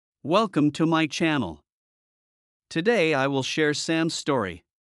Welcome to my channel. Today I will share Sam's story.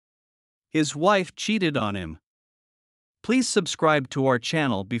 His wife cheated on him. Please subscribe to our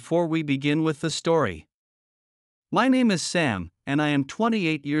channel before we begin with the story. My name is Sam, and I am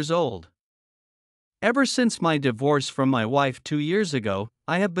 28 years old. Ever since my divorce from my wife 2 years ago,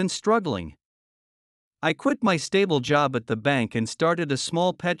 I have been struggling. I quit my stable job at the bank and started a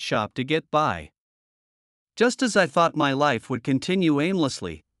small pet shop to get by. Just as I thought my life would continue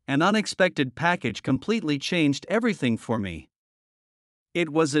aimlessly, an unexpected package completely changed everything for me. It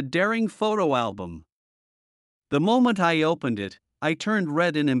was a daring photo album. The moment I opened it, I turned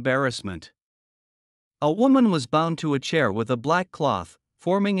red in embarrassment. A woman was bound to a chair with a black cloth,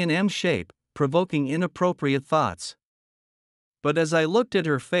 forming an M shape, provoking inappropriate thoughts. But as I looked at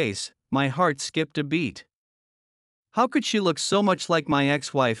her face, my heart skipped a beat. How could she look so much like my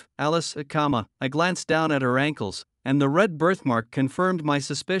ex-wife, Alice, I glanced down at her ankles, and the red birthmark confirmed my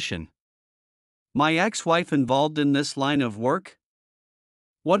suspicion. My ex-wife involved in this line of work?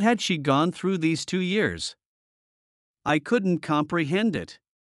 What had she gone through these 2 years? I couldn't comprehend it.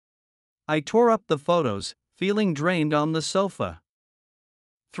 I tore up the photos, feeling drained on the sofa.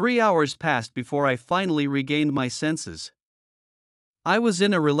 3 hours passed before I finally regained my senses. I was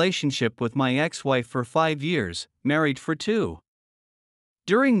in a relationship with my ex-wife for 5 years, married for 2.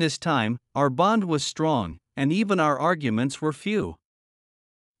 During this time, our bond was strong, and even our arguments were few.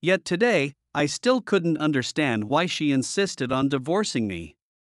 Yet today, I still couldn't understand why she insisted on divorcing me.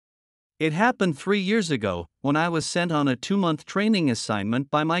 It happened 3 years ago, when I was sent on a 2-month training assignment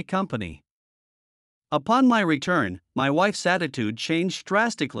by my company. Upon my return, my wife's attitude changed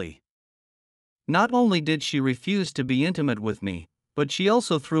drastically. Not only did she refuse to be intimate with me, but she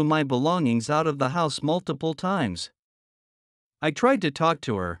also threw my belongings out of the house multiple times. I tried to talk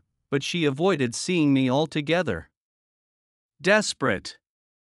to her, but she avoided seeing me altogether. Desperate.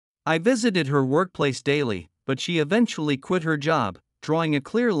 I visited her workplace daily, but she eventually quit her job, drawing a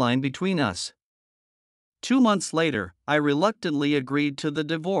clear line between us. 2 months later, I reluctantly agreed to the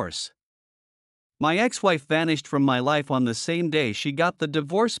divorce. My ex-wife vanished from my life on the same day she got the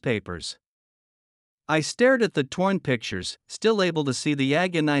divorce papers. I stared at the torn pictures, still able to see the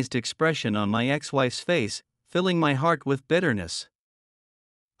agonized expression on my ex-wife's face, filling my heart with bitterness.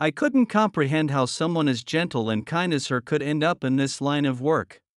 I couldn't comprehend how someone as gentle and kind as her could end up in this line of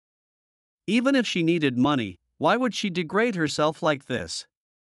work. Even if she needed money, why would she degrade herself like this?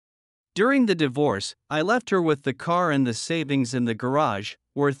 During the divorce, I left her with the car and the savings in the garage,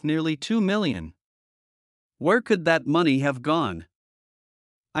 worth nearly $2 million. Where could that money have gone?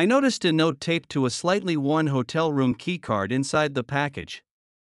 I noticed a note taped to a slightly worn hotel room keycard inside the package.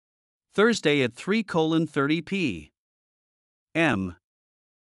 Thursday at 3:30 p.m.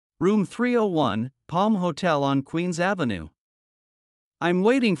 Room 301, Palm Hotel on Queens Avenue. I'm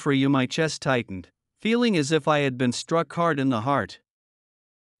waiting for you. My chest tightened, feeling as if I had been struck hard in the heart.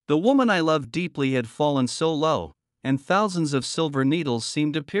 The woman I loved deeply had fallen so low, and thousands of silver needles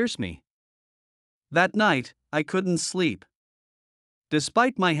seemed to pierce me. That night, I couldn't sleep.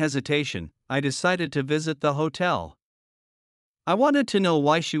 Despite my hesitation, I decided to visit the hotel. I wanted to know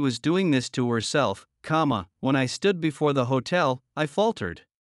why she was doing this to herself, when I stood before the hotel, I faltered.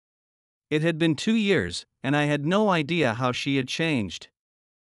 It had been 2 years, and I had no idea how she had changed.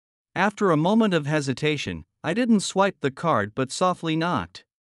 After a moment of hesitation, I didn't swipe the card but softly knocked.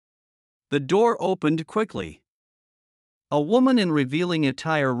 The door opened quickly. A woman in revealing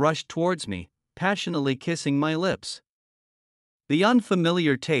attire rushed towards me, passionately kissing my lips. The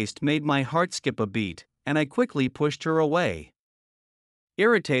unfamiliar taste made my heart skip a beat, and I quickly pushed her away.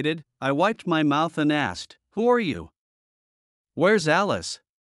 Irritated, I wiped my mouth and asked, "Who are you? Where's Alice?"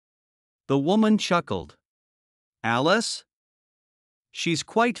 The woman chuckled. "Alice? She's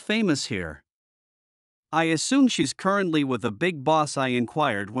quite famous here." "I assume she's currently with a big boss," I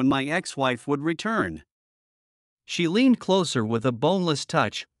inquired when my ex-wife would return. She leaned closer with a boneless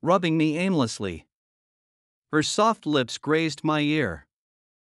touch, rubbing me aimlessly. Her soft lips grazed my ear.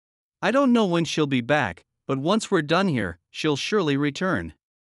 "I don't know when she'll be back, but once we're done here, she'll surely return."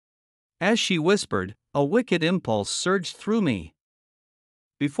 As she whispered, a wicked impulse surged through me.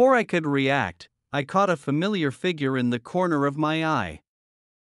 Before I could react, I caught a familiar figure in the corner of my eye.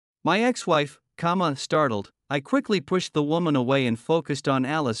 My ex-wife, startled, I quickly pushed the woman away and focused on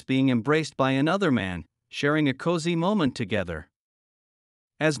Alice being embraced by another man, sharing a cozy moment together.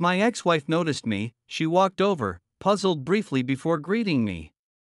 As my ex-wife noticed me, she walked over, puzzled briefly before greeting me.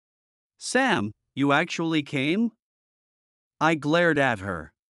 "Sam, you actually came?" I glared at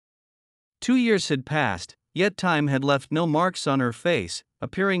her. 2 years had passed, yet time had left no marks on her face,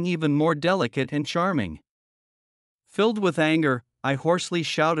 appearing even more delicate and charming. Filled with anger, I hoarsely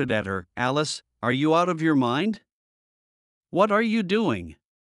shouted at her, "Alice, are you out of your mind? What are you doing?"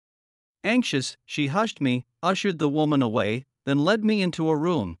 Anxious, she hushed me, ushered the woman away, then led me into a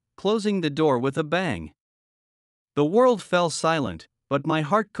room, closing the door with a bang. The world fell silent, but my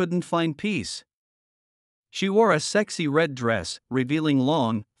heart couldn't find peace. She wore a sexy red dress, revealing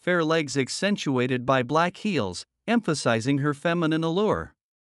long, fair legs accentuated by black heels, emphasizing her feminine allure.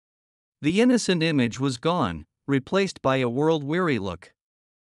 The innocent image was gone, replaced by a world-weary look.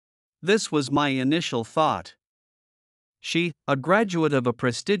 This was my initial thought. She, a graduate of a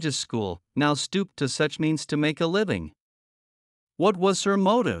prestigious school, now stooped to such means to make a living. What was her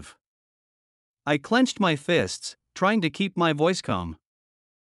motive? I clenched my fists, trying to keep my voice calm.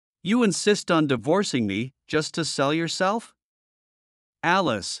 "You insist on divorcing me, just to sell yourself?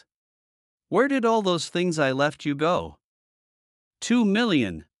 Alice, where did all those things I left you go? 2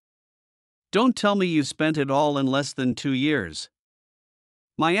 million. Don't tell me you spent it all in less than 2 years."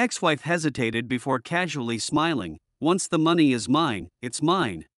 My ex-wife hesitated before casually smiling. "Once the money is mine, it's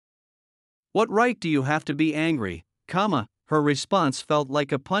mine. What right do you have to be angry?" Her response felt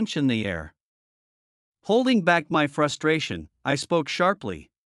like a punch in the air. Holding back my frustration, I spoke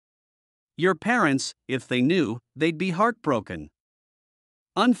sharply. "Your parents, if they knew, they'd be heartbroken."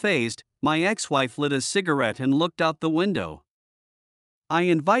 Unfazed, my ex-wife lit a cigarette and looked out the window. "I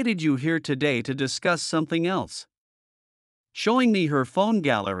invited you here today to discuss something else." Showing me her phone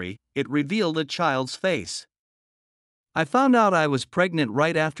gallery, it revealed a child's face. "I found out I was pregnant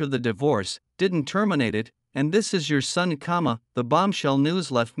right after the divorce, didn't terminate it, and this is your son, the bombshell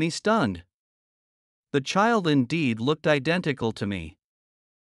news left me stunned." The child indeed looked identical to me.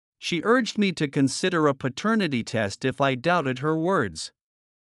 She urged me to consider a paternity test if I doubted her words.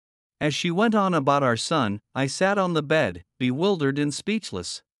 As she went on about our son, I sat on the bed, bewildered and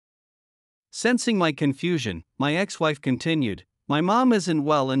speechless. Sensing my confusion, my ex-wife continued, "My mom isn't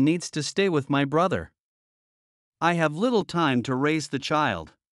well and needs to stay with my brother. I have little time to raise the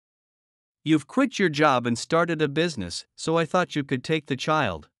child. You've quit your job and started a business, so I thought you could take the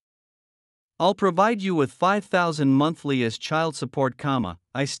child. I'll provide you with $5,000 monthly as child support,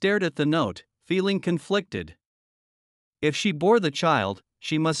 I stared at the note, feeling conflicted. If she bore the child,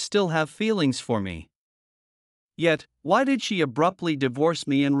 she must still have feelings for me. Yet, why did she abruptly divorce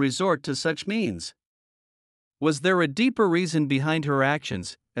me and resort to such means? Was there a deeper reason behind her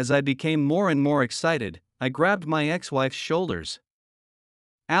actions? As I became more and more excited, I grabbed my ex-wife's shoulders.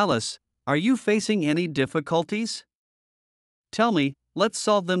 "Alice, are you facing any difficulties? Tell me, let's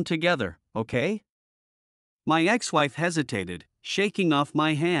solve them together, okay?" My ex-wife hesitated, shaking off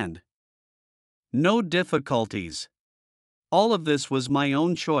my hand. "No difficulties. All of this was my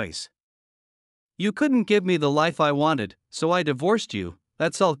own choice. You couldn't give me the life I wanted, so I divorced you,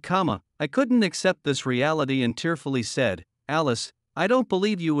 that's all, I couldn't accept this reality and tearfully said, "Alice, I don't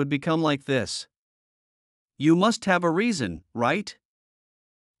believe you would become like this. You must have a reason, right?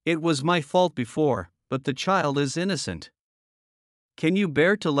 It was my fault before, but the child is innocent. Can you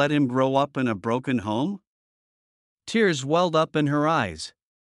bear to let him grow up in a broken home?" Tears welled up in her eyes.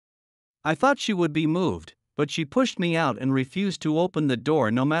 I thought she would be moved, but she pushed me out and refused to open the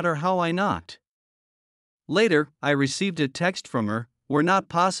door no matter how I knocked. Later, I received a text from her, "We're not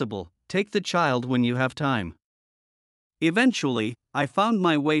possible, take the child when you have time." Eventually, I found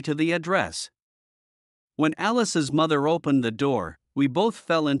my way to the address. When Alice's mother opened the door, we both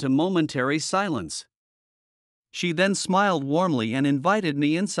fell into momentary silence. She then smiled warmly and invited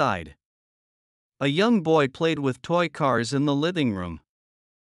me inside. A young boy played with toy cars in the living room.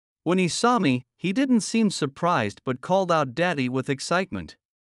 When he saw me, he didn't seem surprised but called out "Daddy" with excitement.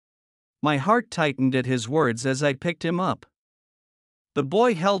 My heart tightened at his words as I picked him up. The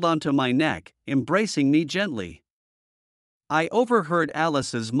boy held onto my neck, embracing me gently. I overheard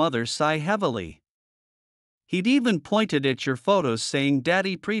Alice's mother sigh heavily. "He'd even pointed at your photos saying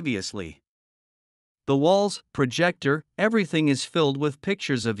Daddy previously. The walls, projector, everything is filled with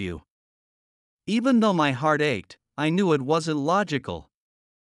pictures of you." Even though my heart ached, I knew it wasn't logical.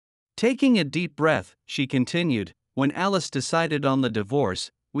 Taking a deep breath, she continued, "When Alice decided on the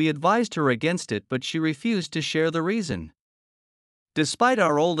divorce, we advised her against it, but she refused to share the reason. Despite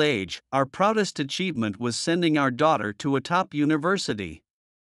our old age, our proudest achievement was sending our daughter to a top university.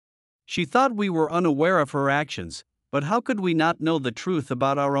 She thought we were unaware of her actions, but how could we not know the truth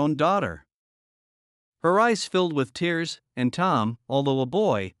about our own daughter?" Her eyes filled with tears, and Tom, although a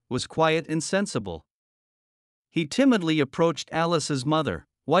boy, was quiet and sensible. He timidly approached Alice's mother,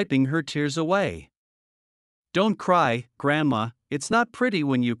 wiping her tears away. "Don't cry, Grandma, it's not pretty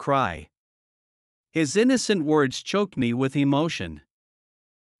when you cry." His innocent words choked me with emotion.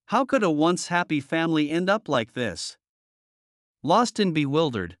 How could a once happy family end up like this? Lost and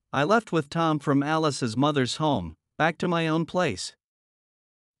bewildered, I left with Tom from Alice's mother's home, back to my own place.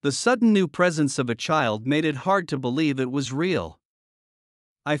 The sudden new presence of a child made it hard to believe it was real.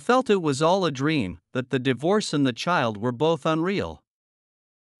 I felt it was all a dream, that the divorce and the child were both unreal.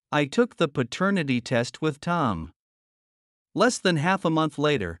 I took the paternity test with Tom. Less than half a month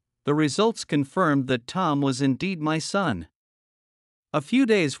later, the results confirmed that Tom was indeed my son. A few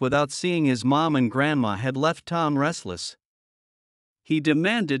days without seeing his mom and grandma had left Tom restless. He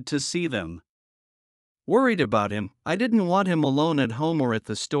demanded to see them. Worried about him, I didn't want him alone at home or at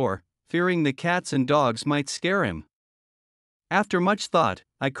the store, fearing the cats and dogs might scare him. After much thought,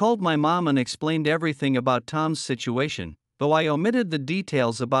 I called my mom and explained everything about Tom's situation, though I omitted the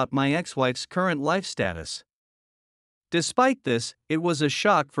details about my ex-wife's current life status. Despite this, it was a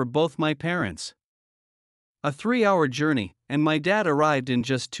shock for both my parents. A 3-hour journey, and my dad arrived in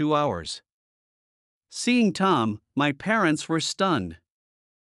just 2 hours. Seeing Tom, my parents were stunned.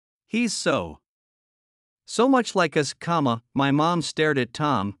 He's so much like us, my mom stared at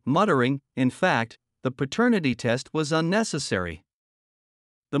Tom, muttering, in fact, the paternity test was unnecessary.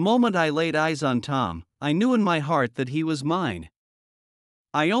 The moment I laid eyes on Tom, I knew in my heart that he was mine.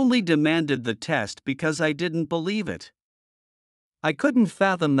 I only demanded the test because I didn't believe it. I couldn't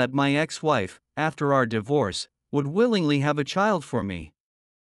fathom that my ex-wife, after our divorce, would willingly have a child for me.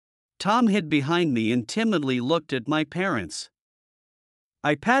 Tom hid behind me and timidly looked at my parents.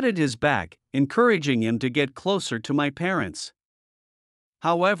 I patted his back, encouraging him to get closer to my parents.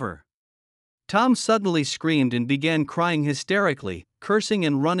 However, Tom suddenly screamed and began crying hysterically, cursing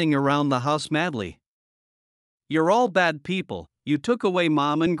and running around the house madly. "You're all bad people, you took away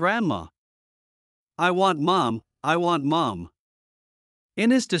Mom and Grandma. I want Mom, I want Mom." In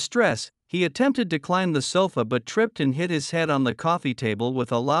his distress, he attempted to climb the sofa but tripped and hit his head on the coffee table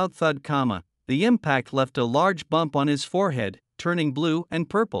with a loud thud, the impact left a large bump on his forehead, turning blue and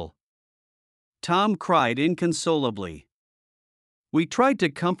purple. Tom cried inconsolably. We tried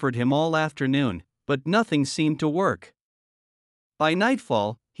to comfort him all afternoon, but nothing seemed to work. By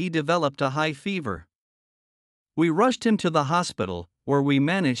nightfall, he developed a high fever. We rushed him to the hospital, where we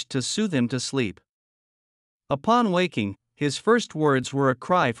managed to soothe him to sleep. Upon waking, his first words were a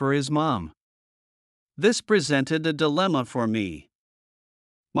cry for his mom. This presented a dilemma for me.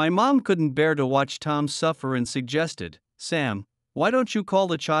 My mom couldn't bear to watch Tom suffer and suggested, "Sam, why don't you call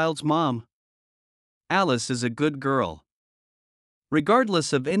the child's mom? Alice is a good girl.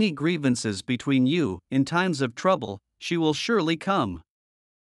 Regardless of any grievances between you, in times of trouble, she will surely come."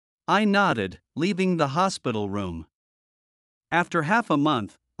 I nodded, leaving the hospital room. After half a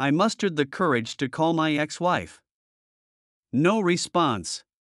month, I mustered the courage to call my ex-wife. No response.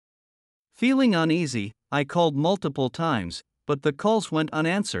 Feeling uneasy, I called multiple times, but the calls went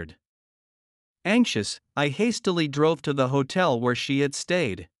unanswered. Anxious, I hastily drove to the hotel where she had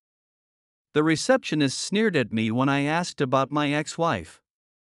stayed. The receptionist sneered at me when I asked about my ex-wife.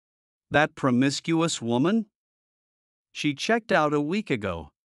 "That promiscuous woman? She checked out a week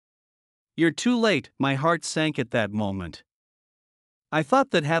ago." "You're too late," my heart sank at that moment. I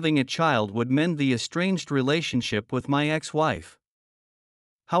thought that having a child would mend the estranged relationship with my ex-wife.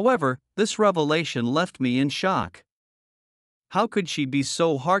 However, this revelation left me in shock. How could she be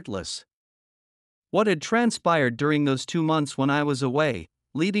so heartless? What had transpired during those 2 months when I was away,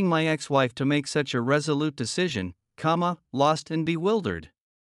 leading my ex-wife to make such a resolute decision, lost and bewildered?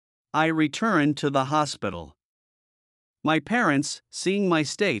 I returned to the hospital. My parents, seeing my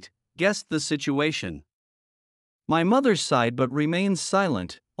state, guessed the situation. My mother sighed but remained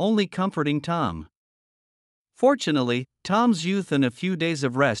silent, only comforting Tom. Fortunately, Tom's youth and a few days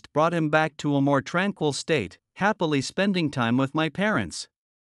of rest brought him back to a more tranquil state, happily spending time with my parents.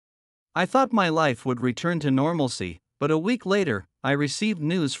 I thought my life would return to normalcy, but a week later, I received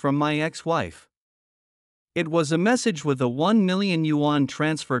news from my ex-wife. It was a message with a 1 million yuan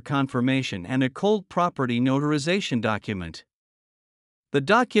transfer confirmation and a cold property notarization document. The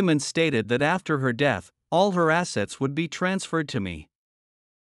document stated that after her death, all her assets would be transferred to me.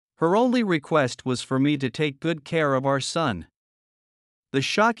 Her only request was for me to take good care of our son. The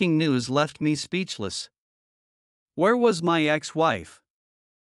shocking news left me speechless. Where was my ex-wife?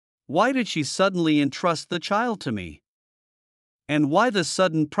 Why did she suddenly entrust the child to me? And why the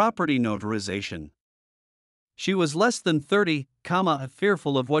sudden property notarization? She was less than 30,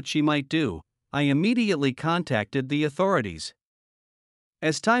 fearful of what she might do. I immediately contacted the authorities.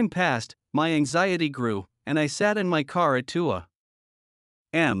 As time passed, my anxiety grew, and I sat in my car at 2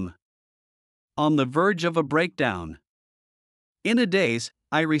 a.m. on the verge of a breakdown. In a daze,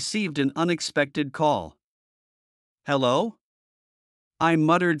 I received an unexpected call. "Hello?" I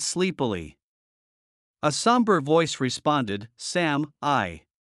muttered sleepily. A somber voice responded, Sam,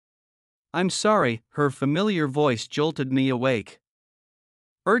 I'm sorry, her familiar voice jolted me awake.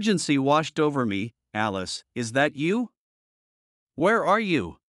 Urgency washed over me. Alice, is that you? Where are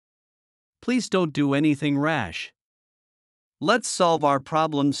you? Please don't do anything rash. Let's solve our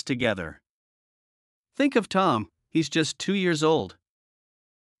problems together. Think of Tom, he's just 2 years old.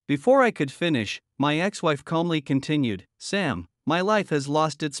 Before I could finish, my ex-wife calmly continued, Sam, my life has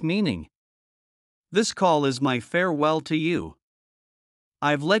lost its meaning. This call is my farewell to you.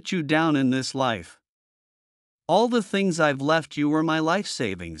 I've let you down in this life. All the things I've left you were my life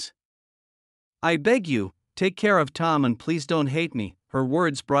savings. I beg you, take care of Tom and please don't hate me. Her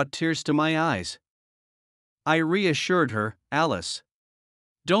words brought tears to my eyes. I reassured her, Alice.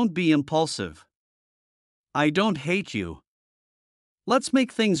 Don't be impulsive. I don't hate you. Let's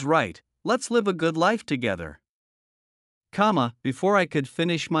make things right, let's live a good life together. Before I could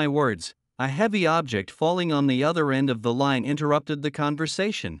finish my words, a heavy object falling on the other end of the line interrupted the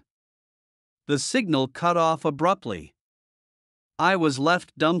conversation. The signal cut off abruptly. I was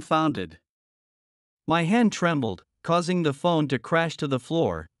left dumbfounded. My hand trembled, causing the phone to crash to the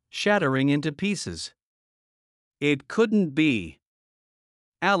floor, shattering into pieces. It couldn't be.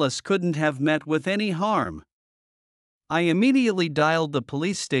 Alice couldn't have met with any harm. I immediately dialed the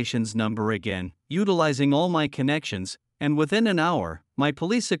police station's number again, utilizing all my connections, and within an hour, my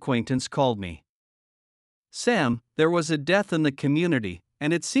police acquaintance called me. Sam, there was a death in the community,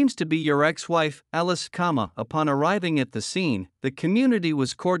 and it seems to be your ex-wife, Alice, Upon arriving at the scene, the community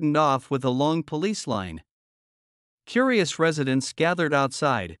was cordoned off with a long police line. Curious residents gathered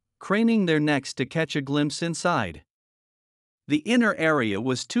outside, craning their necks to catch a glimpse inside. The inner area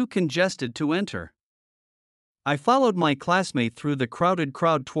was too congested to enter. I followed my classmate through the crowded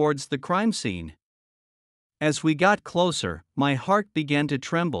crowd towards the crime scene. As we got closer, my heart began to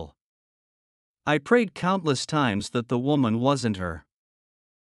tremble. I prayed countless times that the woman wasn't her.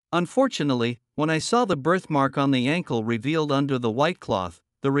 Unfortunately, when I saw the birthmark on the ankle revealed under the white cloth,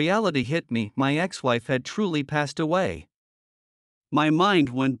 the reality hit me: my ex-wife had truly passed away. My mind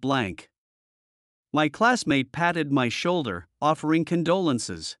went blank. My classmate patted my shoulder, offering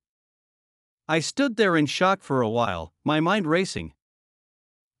condolences. I stood there in shock for a while, my mind racing.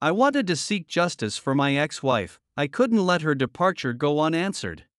 I wanted to seek justice for my ex-wife. I couldn't let her departure go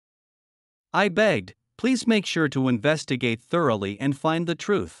unanswered. I begged, please make sure to investigate thoroughly and find the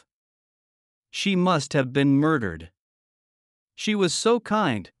truth. She must have been murdered. She was so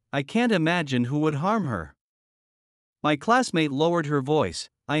kind, I can't imagine who would harm her. My classmate lowered her voice.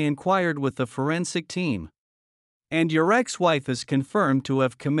 I inquired with the forensic team. And your ex-wife is confirmed to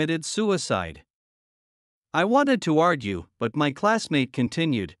have committed suicide. I wanted to argue, but my classmate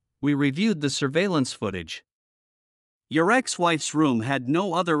continued, we reviewed the surveillance footage. Your ex-wife's room had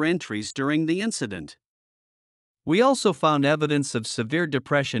no other entries during the incident. We also found evidence of severe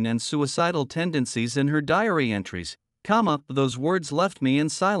depression and suicidal tendencies in her diary entries, those words left me in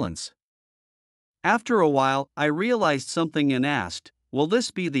silence. After a while, I realized something and asked, will this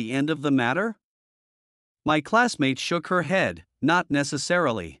be the end of the matter? My classmate shook her head, not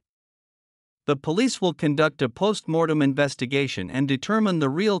necessarily. The police will conduct a post-mortem investigation and determine the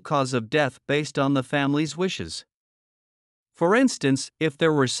real cause of death based on the family's wishes. For instance, if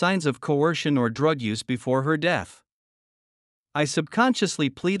there were signs of coercion or drug use before her death. I subconsciously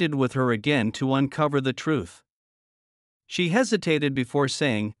pleaded with her again to uncover the truth. She hesitated before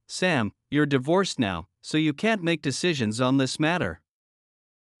saying, Sam, you're divorced now, so you can't make decisions on this matter.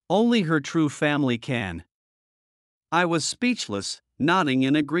 Only her true family can. I was speechless, nodding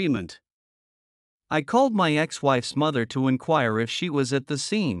in agreement. I called my ex-wife's mother to inquire if she was at the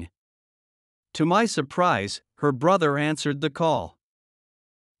scene. To my surprise, her brother answered the call.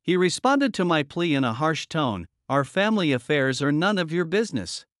 He responded to my plea in a harsh tone, our family affairs are none of your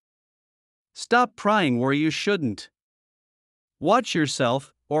business. Stop prying where you shouldn't. Watch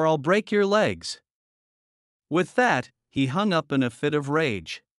yourself, or I'll break your legs. With that, he hung up in a fit of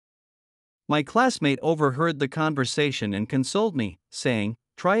rage. My classmate overheard the conversation and consoled me, saying,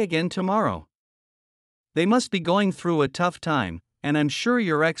 try again tomorrow. They must be going through a tough time, and I'm sure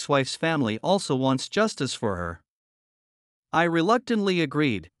your ex-wife's family also wants justice for her. I reluctantly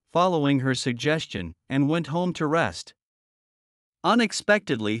agreed, following her suggestion, and went home to rest.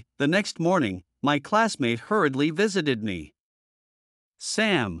 Unexpectedly, the next morning, my classmate hurriedly visited me.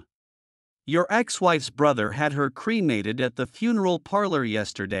 Sam, your ex-wife's brother had her cremated at the funeral parlor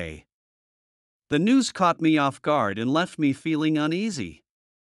yesterday. The news caught me off guard and left me feeling uneasy.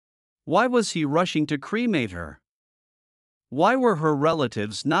 Why was he rushing to cremate her? Why were her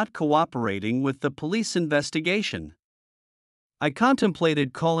relatives not cooperating with the police investigation? I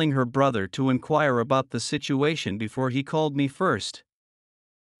contemplated calling her brother to inquire about the situation before he called me first.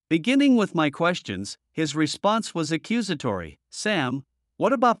 Beginning with my questions, his response was accusatory. "Sam,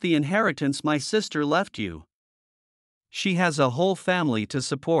 what about the inheritance my sister left you? She has a whole family to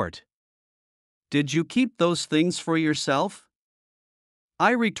support. Did you keep those things for yourself?"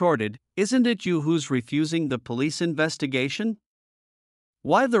 I retorted, "Isn't it you who's refusing the police investigation?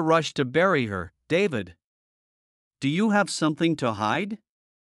 Why the rush to bury her, David? Do you have something to hide?"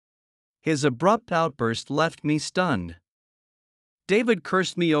 His abrupt outburst left me stunned. David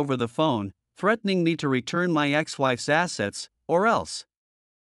cursed me over the phone, threatening me to return my ex-wife's assets, or else.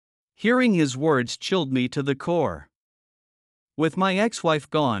 Hearing his words chilled me to the core. With my ex-wife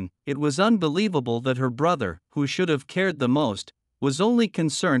gone, it was unbelievable that her brother, who should have cared the most, was only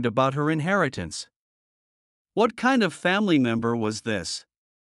concerned about her inheritance. What kind of family member was this?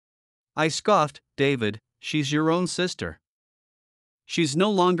 I scoffed, "David, she's your own sister. She's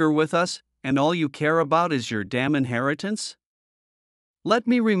no longer with us, and all you care about is your damn inheritance? Let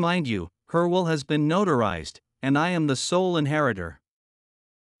me remind you, her will has been notarized, and I am the sole inheritor.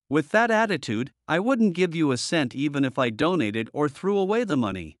 With that attitude, I wouldn't give you a cent even if I donated or threw away the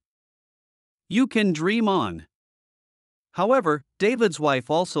money. You can dream on." However, David's wife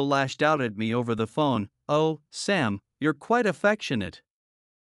also lashed out at me over the phone. "Oh, Sam, you're quite affectionate.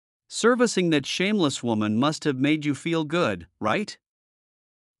 Servicing that shameless woman must have made you feel good, right?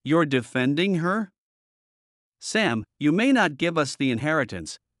 You're defending her? Sam, you may not give us the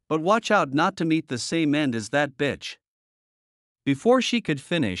inheritance, but watch out not to meet the same end as that bitch." Before she could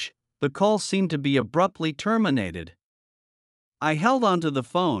finish, the call seemed to be abruptly terminated. I held onto the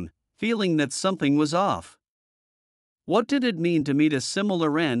phone, feeling that something was off. What did it mean to meet a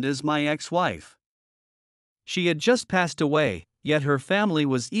similar end as my ex-wife? She had just passed away, yet her family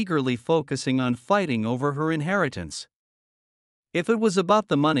was eagerly focusing on fighting over her inheritance. If it was about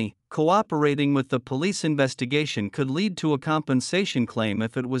the money, cooperating with the police investigation could lead to a compensation claim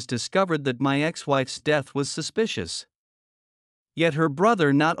if it was discovered that my ex-wife's death was suspicious. Yet her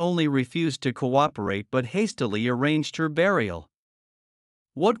brother not only refused to cooperate but hastily arranged her burial.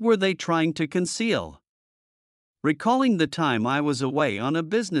 What were they trying to conceal? Recalling the time I was away on a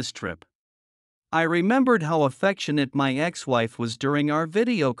business trip, I remembered how affectionate my ex-wife was during our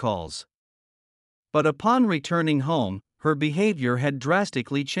video calls. But upon returning home, her behavior had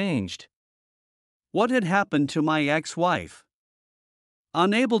drastically changed. What had happened to my ex-wife?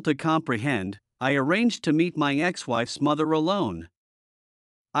 Unable to comprehend, I arranged to meet my ex-wife's mother alone.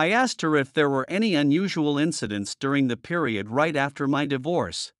 I asked her if there were any unusual incidents during the period right after my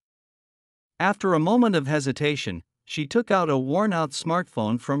divorce. After a moment of hesitation, she took out a worn-out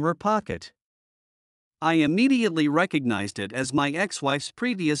smartphone from her pocket. I immediately recognized it as my ex-wife's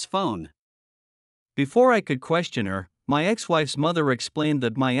previous phone. Before I could question her, my ex-wife's mother explained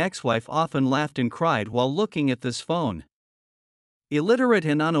that my ex-wife often laughed and cried while looking at this phone. Illiterate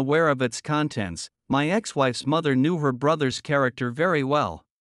and unaware of its contents, my ex-wife's mother knew her brother's character very well.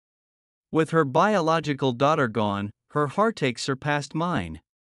 With her biological daughter gone, her heartache surpassed mine.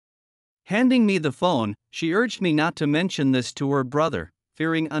 Handing me the phone, she urged me not to mention this to her brother,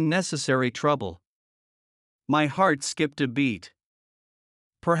 fearing unnecessary trouble. My heart skipped a beat.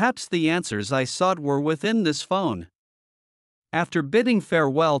 Perhaps the answers I sought were within this phone. After bidding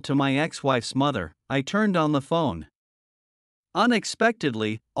farewell to my ex-wife's mother, I turned on the phone.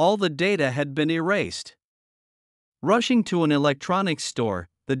 Unexpectedly, all the data had been erased. Rushing to an electronics store,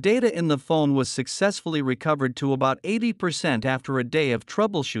 the data in the phone was successfully recovered to about 80% after a day of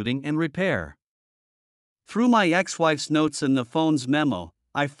troubleshooting and repair. Through my ex-wife's notes in the phone's memo,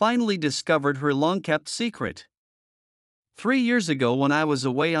 I finally discovered her long-kept secret. 3 years ago, when I was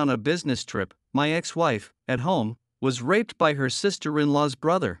away on a business trip, my ex-wife, at home, was raped by her sister-in-law's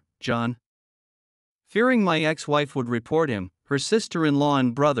brother, John. Fearing my ex-wife would report him, her sister-in-law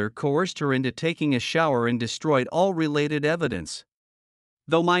and brother coerced her into taking a shower and destroyed all related evidence.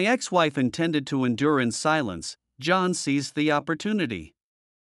 Though my ex-wife intended to endure in silence, John seized the opportunity.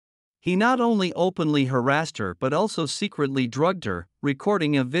 He not only openly harassed her but also secretly drugged her,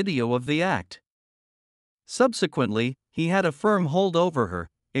 recording a video of the act. Subsequently, he had a firm hold over her,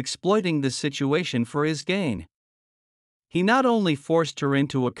 exploiting the situation for his gain. He not only forced her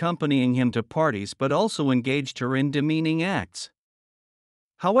into accompanying him to parties but also engaged her in demeaning acts.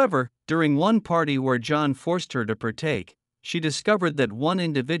 However, during one party where John forced her to partake, she discovered that one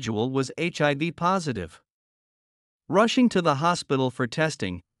individual was HIV positive. Rushing to the hospital for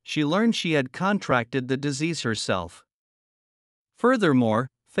testing, she learned she had contracted the disease herself. Furthermore,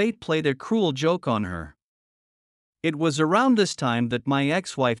 fate played a cruel joke on her. It was around this time that my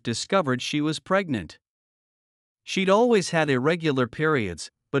ex-wife discovered she was pregnant. She'd always had irregular periods,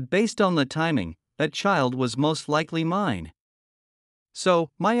 but based on the timing, that child was most likely mine. So,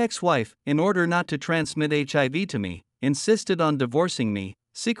 my ex-wife, in order not to transmit HIV to me, insisted on divorcing me,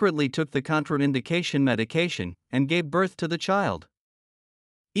 secretly took the contraindication medication, and gave birth to the child.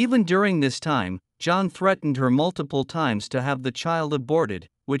 Even during this time, John threatened her multiple times to have the child aborted,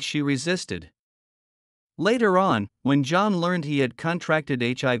 which she resisted. Later on, when John learned he had contracted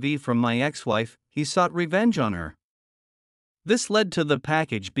HIV from my ex-wife, he sought revenge on her. This led to the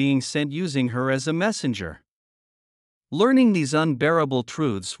package being sent using her as a messenger. Learning these unbearable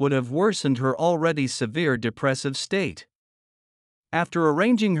truths would have worsened her already severe depressive state. After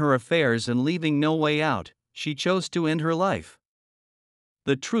arranging her affairs and leaving no way out, she chose to end her life.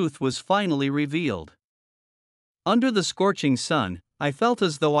 The truth was finally revealed. Under the scorching sun, I felt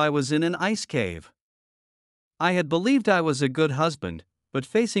as though I was in an ice cave. I had believed I was a good husband, but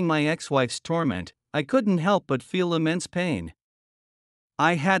facing my ex-wife's torment, I couldn't help but feel immense pain.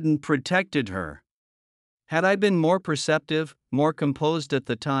 I hadn't protected her. Had I been more perceptive, more composed at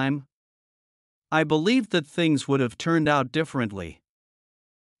the time? I believed that things would have turned out differently.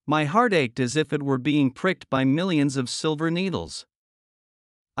 My heart ached as if it were being pricked by millions of silver needles.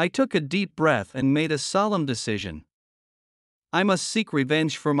 I took a deep breath and made a solemn decision. I must seek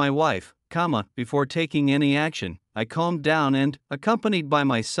revenge for my wife, before taking any action. I calmed down and, accompanied by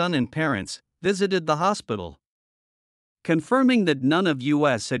my son and parents, visited the hospital. Confirming that none of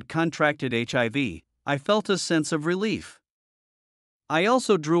us had contracted HIV, I felt a sense of relief. I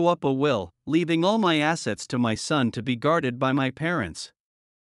also drew up a will, leaving all my assets to my son to be guarded by my parents.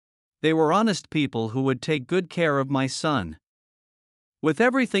 They were honest people who would take good care of my son. With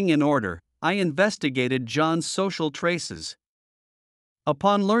everything in order, I investigated John's social traces.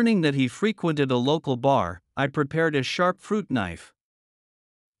 Upon learning that he frequented a local bar, I prepared a sharp fruit knife.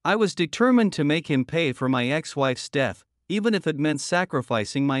 I was determined to make him pay for my ex-wife's death, even if it meant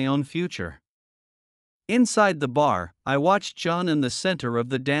sacrificing my own future. Inside the bar, I watched John in the center of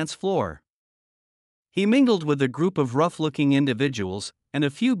the dance floor. He mingled with a group of rough-looking individuals, and a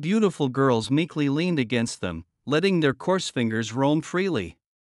few beautiful girls meekly leaned against them, letting their coarse fingers roam freely.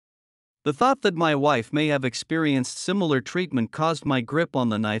 The thought that my wife may have experienced similar treatment caused my grip on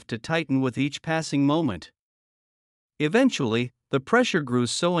the knife to tighten with each passing moment. Eventually, the pressure grew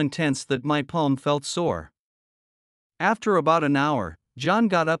so intense that my palm felt sore. After about an hour, John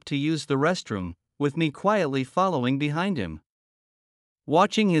got up to use the restroom, with me quietly following behind him.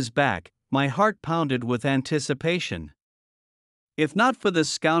 Watching his back, my heart pounded with anticipation. If not for this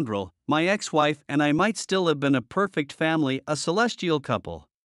scoundrel, my ex-wife and I might still have been a perfect family, a celestial couple.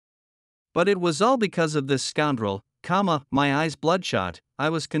 But it was all because of this scoundrel, my eyes bloodshot, I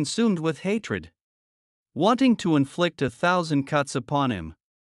was consumed with hatred. Wanting to inflict 1,000 cuts upon him.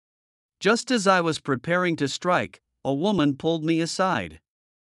 Just as I was preparing to strike, a woman pulled me aside.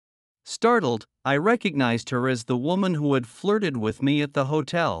 Startled, I recognized her as the woman who had flirted with me at the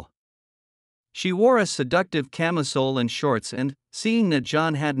hotel. She wore a seductive camisole and shorts and, seeing that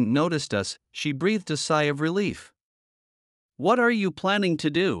John hadn't noticed us, she breathed a sigh of relief. "What are you planning to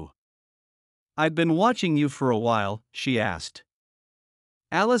do?" "I've been watching you for a while," she asked.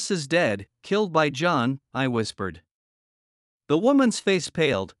 "Alice is dead, killed by John," I whispered. The woman's face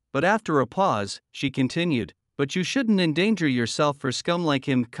paled, but after a pause, she continued, "But you shouldn't endanger yourself for scum like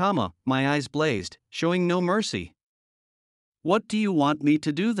him, my eyes blazed, showing no mercy. "What do you want me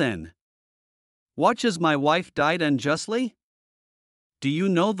to do then? Watch as my wife died unjustly? Do you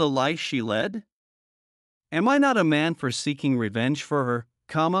know the life she led? Am I not a man for seeking revenge for her,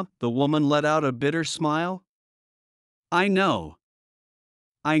 The woman let out a bitter smile. I know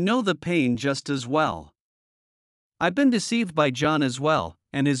the pain just as well. I've been deceived by John as well,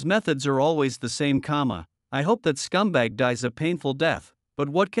 and his methods are always the same, I hope that scumbag dies a painful death, but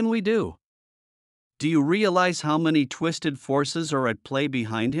what can we do? Do you realize how many twisted forces are at play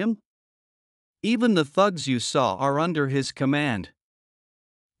behind him? Even the thugs you saw are under his command.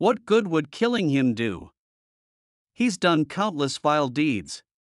 What good would killing him do? He's done countless vile deeds.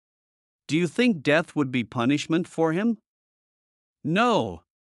 Do you think death would be punishment for him? No.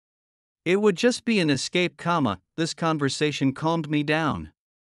 It would just be an escape, This conversation calmed me down.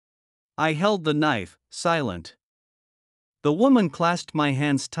 I held the knife, silent. The woman clasped my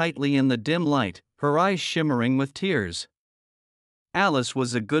hands tightly in the dim light, her eyes shimmering with tears. Alice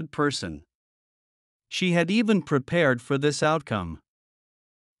was a good person. She had even prepared for this outcome.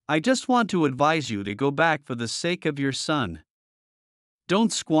 I just want to advise you to go back for the sake of your son.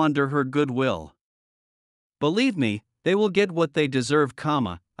 Don't squander her goodwill. Believe me, they will get what they deserve,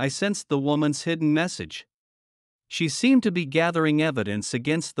 I sensed the woman's hidden message. She seemed to be gathering evidence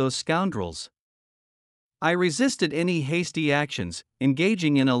against those scoundrels. I resisted any hasty actions,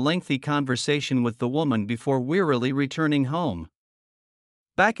 engaging in a lengthy conversation with the woman before wearily returning home.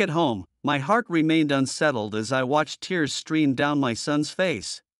 Back at home, my heart remained unsettled as I watched tears stream down my son's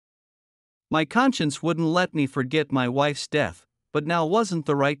face. My conscience wouldn't let me forget my wife's death, but now wasn't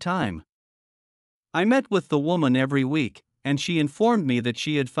the right time. I met with the woman every week, and she informed me that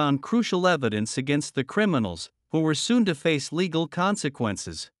she had found crucial evidence against the criminals, who were soon to face legal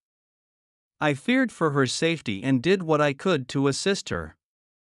consequences. I feared for her safety and did what I could to assist her.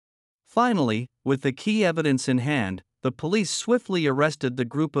 Finally, with the key evidence in hand, the police swiftly arrested the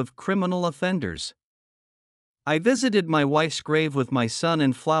group of criminal offenders. I visited my wife's grave with my son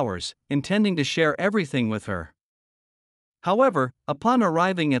and flowers, intending to share everything with her. However, upon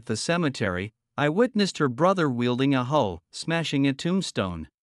arriving at the cemetery, I witnessed her brother wielding a hoe, smashing a tombstone.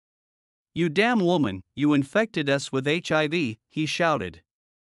 "You damn woman, you infected us with HIV, he shouted.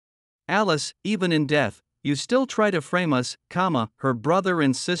 "Alice, even in death, you still try to frame us, her brother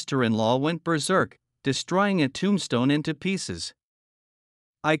and sister-in-law went berserk, destroying a tombstone into pieces.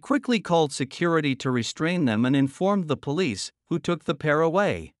 I quickly called security to restrain them and informed the police, who took the pair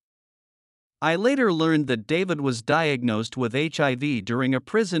away. I later learned that David was diagnosed with HIV during a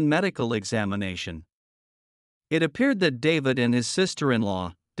prison medical examination. It appeared that David and his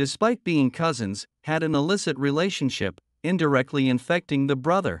sister-in-law, despite being cousins, had an illicit relationship, indirectly infecting the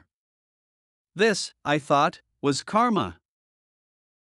brother. This, I thought, was karma.